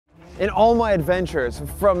In all my adventures,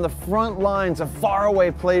 from the front lines of faraway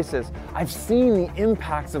places, I've seen the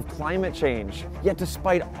impacts of climate change. Yet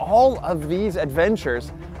despite all of these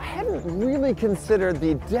adventures, I hadn't really considered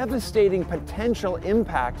the devastating potential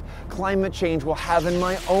impact climate change will have in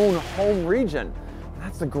my own home region.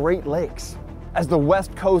 That's the Great Lakes. As the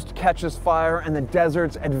West Coast catches fire and the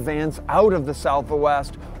deserts advance out of the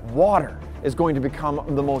Southwest, water is going to become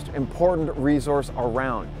the most important resource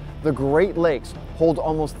around. The Great Lakes hold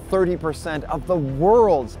almost 30% of the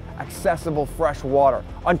world's accessible fresh water.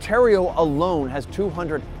 Ontario alone has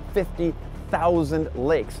 250,000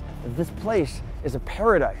 lakes. This place is a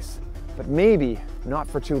paradise, but maybe not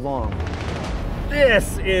for too long.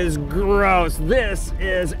 This is gross. This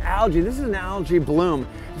is algae. This is an algae bloom.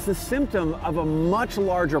 It's a symptom of a much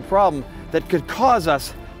larger problem that could cause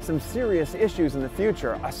us some serious issues in the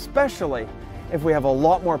future, especially if we have a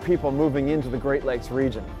lot more people moving into the Great Lakes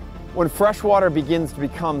region. When fresh water begins to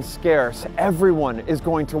become scarce, everyone is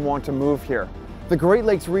going to want to move here. The Great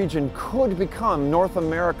Lakes region could become North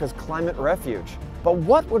America's climate refuge. But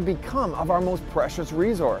what would become of our most precious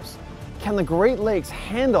resource? Can the Great Lakes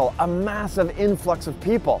handle a massive influx of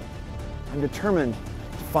people? I'm determined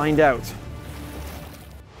to find out.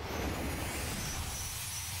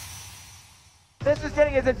 This is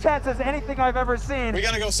getting as intense as anything I've ever seen. We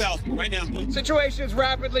gotta go south right now. Situation is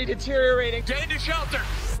rapidly deteriorating. Get into shelter.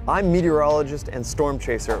 I'm meteorologist and storm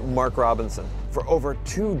chaser Mark Robinson. For over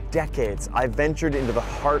 2 decades, I've ventured into the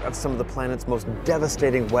heart of some of the planet's most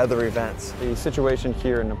devastating weather events. The situation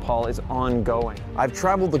here in Nepal is ongoing. I've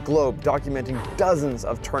traveled the globe documenting dozens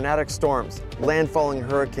of tornadic storms, landfalling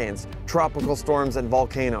hurricanes, tropical storms, and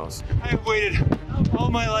volcanoes. I have waited all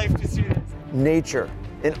my life to see this. Nature,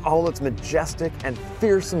 in all its majestic and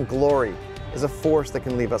fearsome glory, is a force that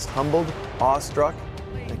can leave us humbled, awestruck,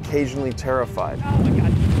 and occasionally terrified. Oh my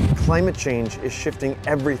God. Climate change is shifting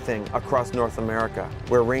everything across North America,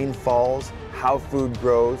 where rain falls, how food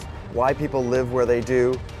grows, why people live where they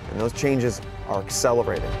do, and those changes are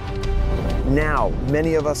accelerating. Now,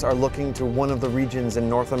 many of us are looking to one of the regions in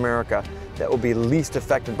North America that will be least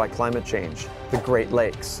affected by climate change, the Great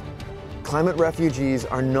Lakes. Climate refugees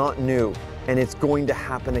are not new, and it's going to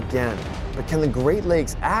happen again. But can the Great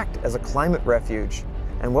Lakes act as a climate refuge?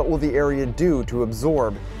 And what will the area do to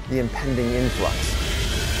absorb the impending influx?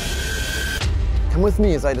 Come with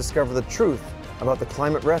me as I discover the truth about the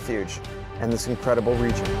climate refuge and this incredible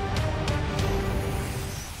region.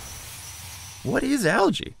 What is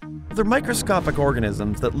algae? They're microscopic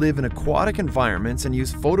organisms that live in aquatic environments and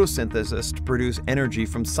use photosynthesis to produce energy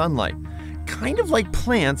from sunlight. Kind of like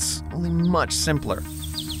plants, only much simpler.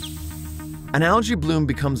 An algae bloom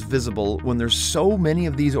becomes visible when there's so many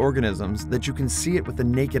of these organisms that you can see it with the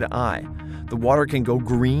naked eye. The water can go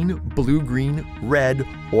green, blue-green, red,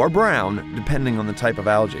 or brown, depending on the type of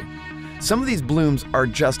algae. Some of these blooms are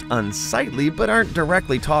just unsightly but aren't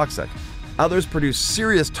directly toxic. Others produce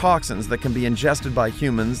serious toxins that can be ingested by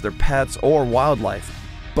humans, their pets, or wildlife.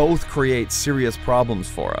 Both create serious problems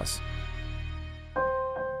for us.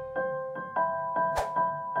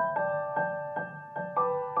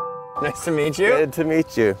 Nice to meet you. Good to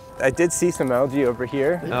meet you. I did see some algae over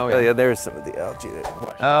here. Oh, yeah. There's some of the algae there.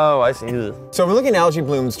 Oh, I see. So we're looking at algae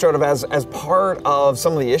blooms sort of as part of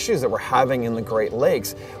some of the issues that we're having in the Great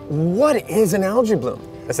Lakes. What is an algae bloom?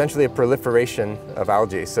 Essentially a proliferation of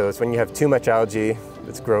algae. So it's when you have too much algae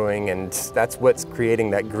that's growing, and that's what's creating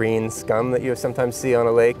that green scum that you sometimes see on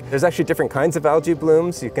a lake. There's actually different kinds of algae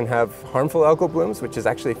blooms. You can have harmful algal blooms, which is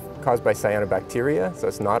actually caused by cyanobacteria, so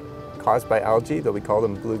it's not caused by algae, though we call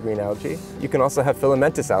them blue-green algae. You can also have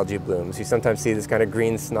filamentous algae blooms. You sometimes see this kind of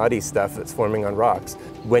green snotty stuff that's forming on rocks.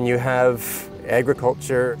 When you have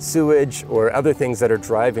agriculture, sewage, or other things that are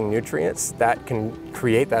driving nutrients, that can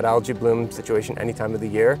create that algae bloom situation any time of the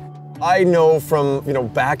year. I know from,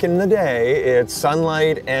 back in the day, it's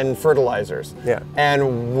sunlight and fertilizers. Yeah.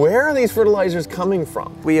 And where are these fertilizers coming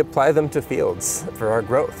from? We apply them to fields for our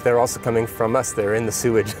growth. They're also coming from us. They're in the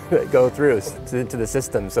sewage that go through into the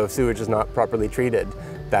system. So if sewage is not properly treated,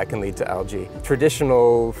 that can lead to algae.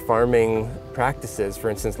 Traditional farming practices, for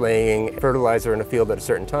instance, laying fertilizer in a field at a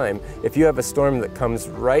certain time, if you have a storm that comes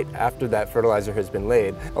right after that fertilizer has been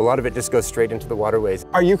laid, a lot of it just goes straight into the waterways.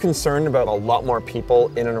 Are you concerned about a lot more people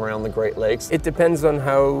in and around the Great Lakes? It depends on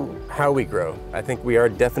how we grow. I think we are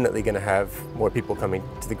definitely going to have more people coming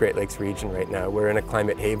to the Great Lakes region right now. We're in a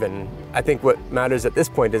climate haven. I think what matters at this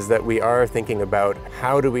point is that we are thinking about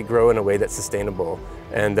how do we grow in a way that's sustainable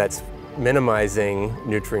and that's minimizing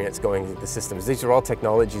nutrients going into the systems. These are all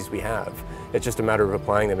technologies we have. It's just a matter of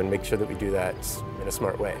applying them and make sure that we do that in a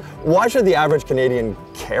smart way. Why should the average Canadian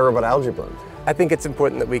care about algae blooms? I think it's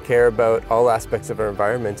important that we care about all aspects of our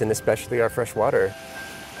environment, and especially our fresh water.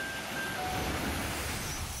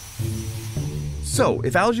 So,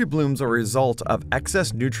 if algae blooms are a result of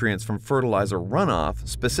excess nutrients from fertilizer runoff,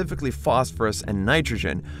 specifically phosphorus and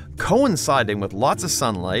nitrogen, coinciding with lots of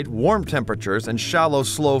sunlight, warm temperatures, and shallow,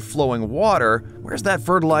 slow-flowing water, where's that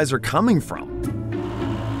fertilizer coming from?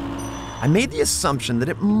 I made the assumption that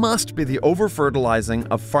it must be the over-fertilizing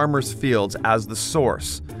of farmers' fields as the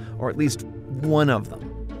source, or at least one of them.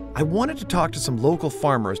 I wanted to talk to some local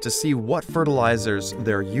farmers to see what fertilizers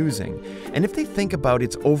they're using and if they think about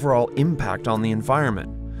its overall impact on the environment.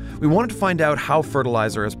 We wanted to find out how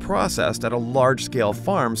fertilizer is processed at a large-scale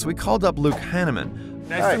farm, so we called up Luke Hanneman.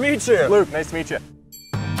 Nice to meet you. Luke, nice to meet you.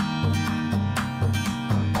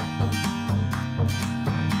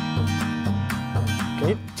 Can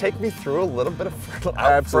you take me through a little bit of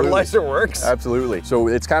Fertilizer Works? Absolutely. So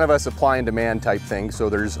it's kind of a supply and demand type thing. So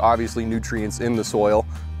there's obviously nutrients in the soil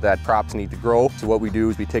that crops need to grow. So what we do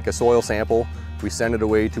is we take a soil sample, we send it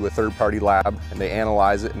away to a third-party lab, and they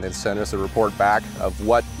analyze it and then send us a report back of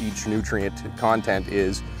what each nutrient content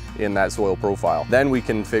is in that soil profile. Then we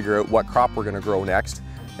can figure out what crop we're going to grow next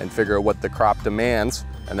and figure out what the crop demands,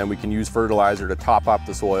 and then we can use fertilizer to top up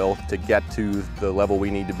the soil to get to the level we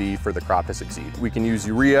need to be for the crop to succeed. We can use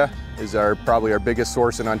urea is probably our biggest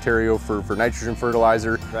source in Ontario for nitrogen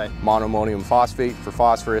fertilizer, right. Monoammonium phosphate for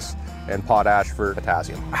phosphorus, and potash for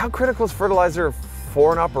potassium. How critical is fertilizer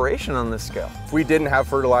for an operation on this scale? If we didn't have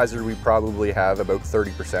fertilizer, we probably have about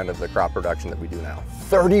 30% of the crop production that we do now.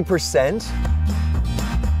 30%?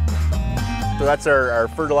 So that's our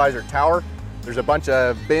fertilizer tower. There's a bunch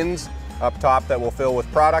of bins up top that will fill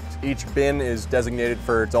with product. Each bin is designated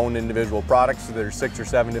for its own individual product, so there's 6 or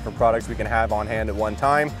 7 different products we can have on hand at one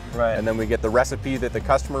time. Right. And then we get the recipe that the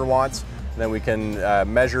customer wants, and then we can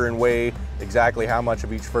measure and weigh exactly how much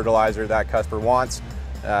of each fertilizer that customer wants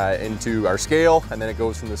into our scale, and then it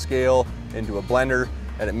goes from the scale into a blender,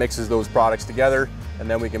 and it mixes those products together, and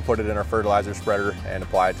then we can put it in our fertilizer spreader and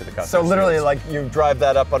apply it to the customer. So literally, like, you drive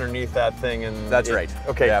that up underneath that thing and... That's right.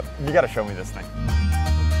 Okay, Yep. You gotta show me this thing.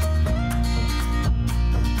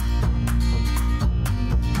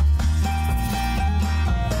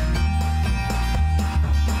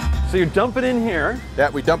 So you dump it in here. Yeah,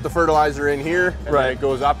 we dump the fertilizer in here, and Right. then it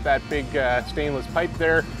goes up that big stainless pipe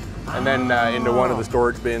there, and then into one of the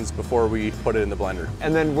storage bins before we put it in the blender.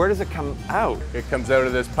 And then where does it come out? It comes out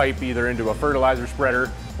of this pipe either into a fertilizer spreader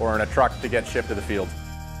or in a truck to get shipped to the field.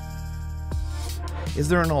 Is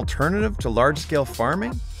there an alternative to large-scale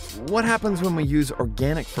farming? What happens when we use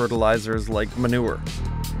organic fertilizers like manure?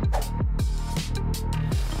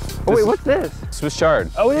 Oh wait, what's this? Swiss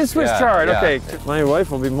chard. Oh, it is Swiss Yeah, chard. yeah. Okay, my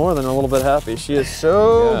wife will be more than a little bit happy. She is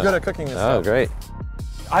so good at cooking this Oh, stuff. great.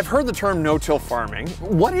 I've heard the term no-till farming.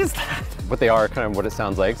 What is that? What they are, kind of what it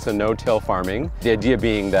sounds like. So no-till farming. The idea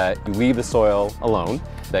being that you leave the soil alone,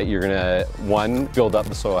 that you're gonna, one, build up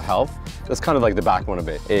the soil health. That's kind of like the backbone of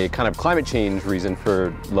it. A kind of climate change reason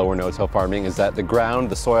for low or no-till farming is that the ground,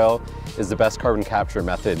 the soil, is the best carbon capture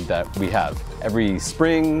method that we have. Every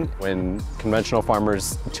spring, when conventional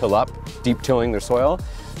farmers till up, deep tilling their soil,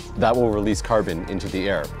 that will release carbon into the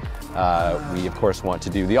air. We, of course, want to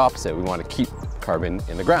do the opposite. We want to keep carbon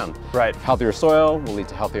in the ground. Right. Healthier soil will lead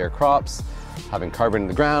to healthier crops. Having carbon in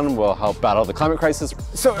the ground will help battle the climate crisis.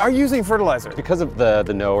 So are you using fertilizer? Because of the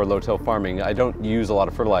no or low-till farming, I don't use a lot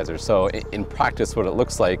of fertilizer. So in practice, what it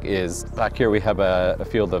looks like is, back here we have a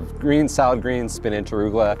field of greens, salad greens, spinach,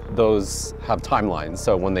 arugula. Those have timelines.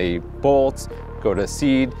 So when they bolt, go to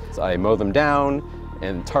seed, I mow them down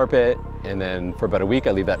and tarp it. And then for about a week,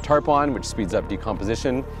 I leave that tarp on, which speeds up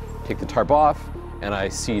decomposition, take the tarp off, and I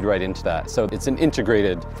seed right into that. So it's an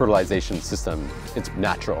integrated fertilization system. It's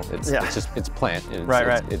natural. It's plant.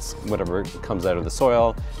 It's whatever comes out of the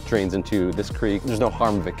soil, drains into this creek. There's no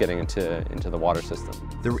harm of it getting into the water system.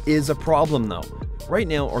 There is a problem though. Right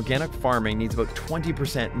now, organic farming needs about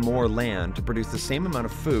 20% more land to produce the same amount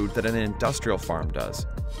of food that an industrial farm does.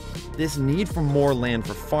 This need for more land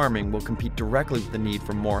for farming will compete directly with the need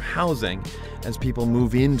for more housing as people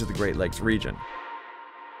move into the Great Lakes region.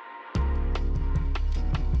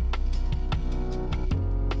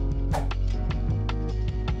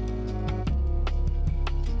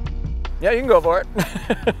 Yeah, you can go for it.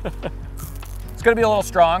 It's gonna be a little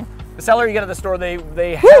strong. The celery you get at the store,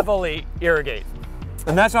 they heavily irrigate.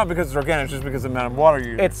 And that's not because it's organic, it's just because of the amount of water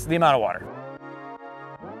you use. It's the amount of water.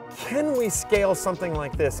 Can we scale something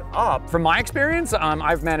like this up? From my experience,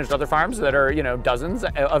 I've managed other farms that are, dozens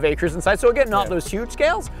of acres in size. So again, not those huge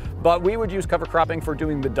scales, but we would use cover cropping for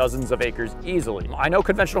doing the dozens of acres easily. I know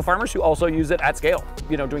conventional farmers who also use it at scale,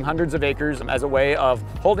 doing hundreds of acres as a way of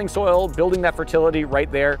holding soil, building that fertility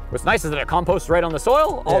right there. What's nice is that it composts right on the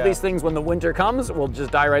soil. All these things, when the winter comes, will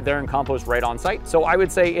just die right there and compost right on site. So I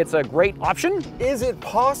would say it's a great option. Is it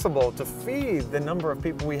possible to feed the number of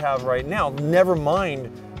people we have right now, never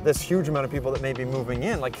mind this huge amount of people that may be moving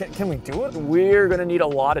in? Like, can we do it? We're gonna need a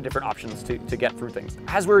lot of different options to get through things.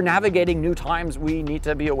 As we're navigating new times, we need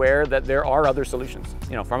to be aware that there are other solutions.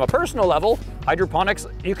 From a personal level, hydroponics,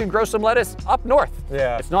 you can grow some lettuce up north.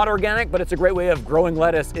 Yeah. It's not organic, but it's a great way of growing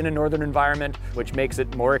lettuce in a northern environment, which makes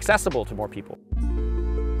it more accessible to more people.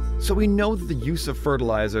 So we know that the use of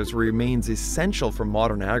fertilizers remains essential for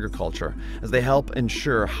modern agriculture as they help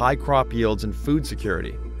ensure high crop yields and food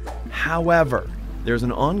security. However, there's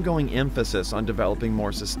an ongoing emphasis on developing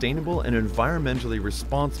more sustainable and environmentally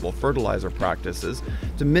responsible fertilizer practices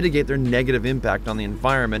to mitigate their negative impact on the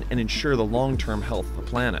environment and ensure the long-term health of the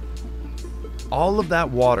planet. All of that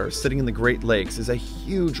water sitting in the Great Lakes is a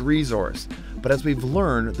huge resource, but as we've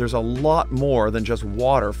learned, there's a lot more than just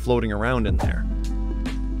water floating around in there.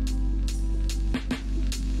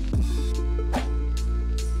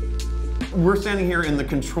 We're standing here in the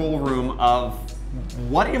control room of,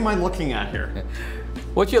 what am I looking at here?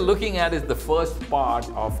 What you're looking at is the first part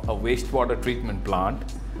of a wastewater treatment plant.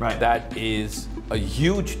 Right. That is a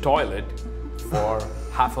huge toilet for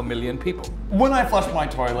 500,000 people. When I flush my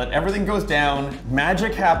toilet, everything goes down,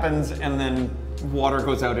 magic happens, and then water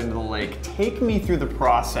goes out into the lake. Take me through the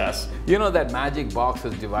process. You know that magic box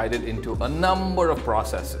is divided into a number of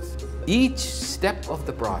processes. Each step of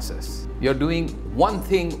the process, you're doing one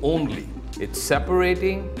thing only. It's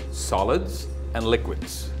separating solids and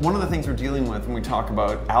liquids. One of the things we're dealing with when we talk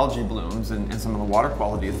about algae blooms and some of the water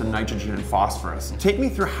quality is the nitrogen and phosphorus. Take me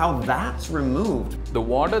through how that's removed. The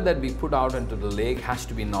water that we put out into the lake has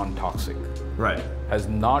to be non-toxic. Right. Has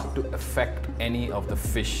not to affect any of the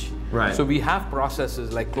fish. Right. So we have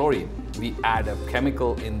processes like chlorine. We add a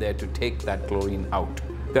chemical in there to take that chlorine out.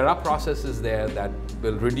 There are processes there that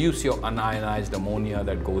will reduce your unionized ammonia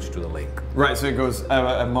that goes to the lake. Right, so it goes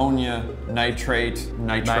ammonia, nitrate,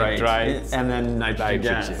 nitrite, and then nitrogen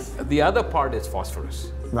gas. The other part is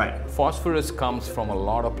phosphorus. Right. Phosphorus comes from a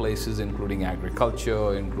lot of places, including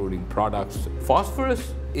agriculture, including products.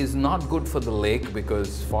 Phosphorus is not good for the lake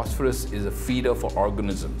because phosphorus is a feeder for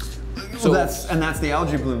organisms. So that's the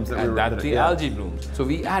algae blooms that we were. That's the algae blooms. So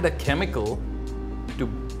we add a chemical to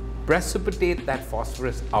precipitate that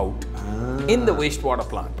phosphorus out in the wastewater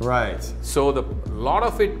plant. Right. So a lot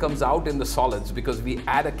of it comes out in the solids because we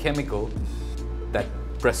add a chemical that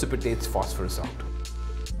precipitates phosphorus out.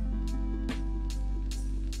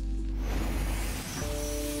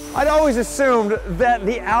 I'd always assumed that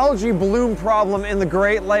the algae bloom problem in the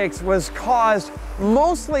Great Lakes was caused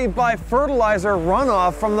mostly by fertilizer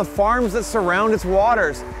runoff from the farms that surround its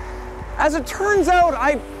waters. As it turns out,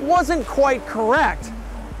 I wasn't quite correct.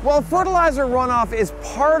 While fertilizer runoff is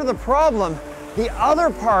part of the problem, the other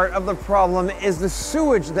part of the problem is the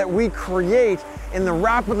sewage that we create in the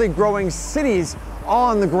rapidly growing cities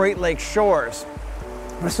on the Great Lakes shores.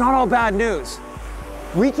 But it's not all bad news.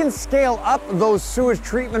 We can scale up those sewage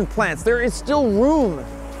treatment plants. There is still room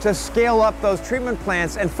to scale up those treatment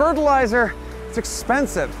plants, and fertilizer, it's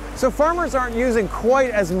expensive. So farmers aren't using quite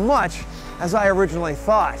as much as I originally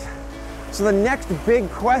thought. So the next big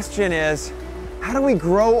question is, how do we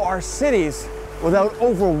grow our cities without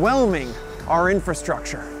overwhelming our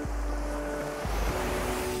infrastructure?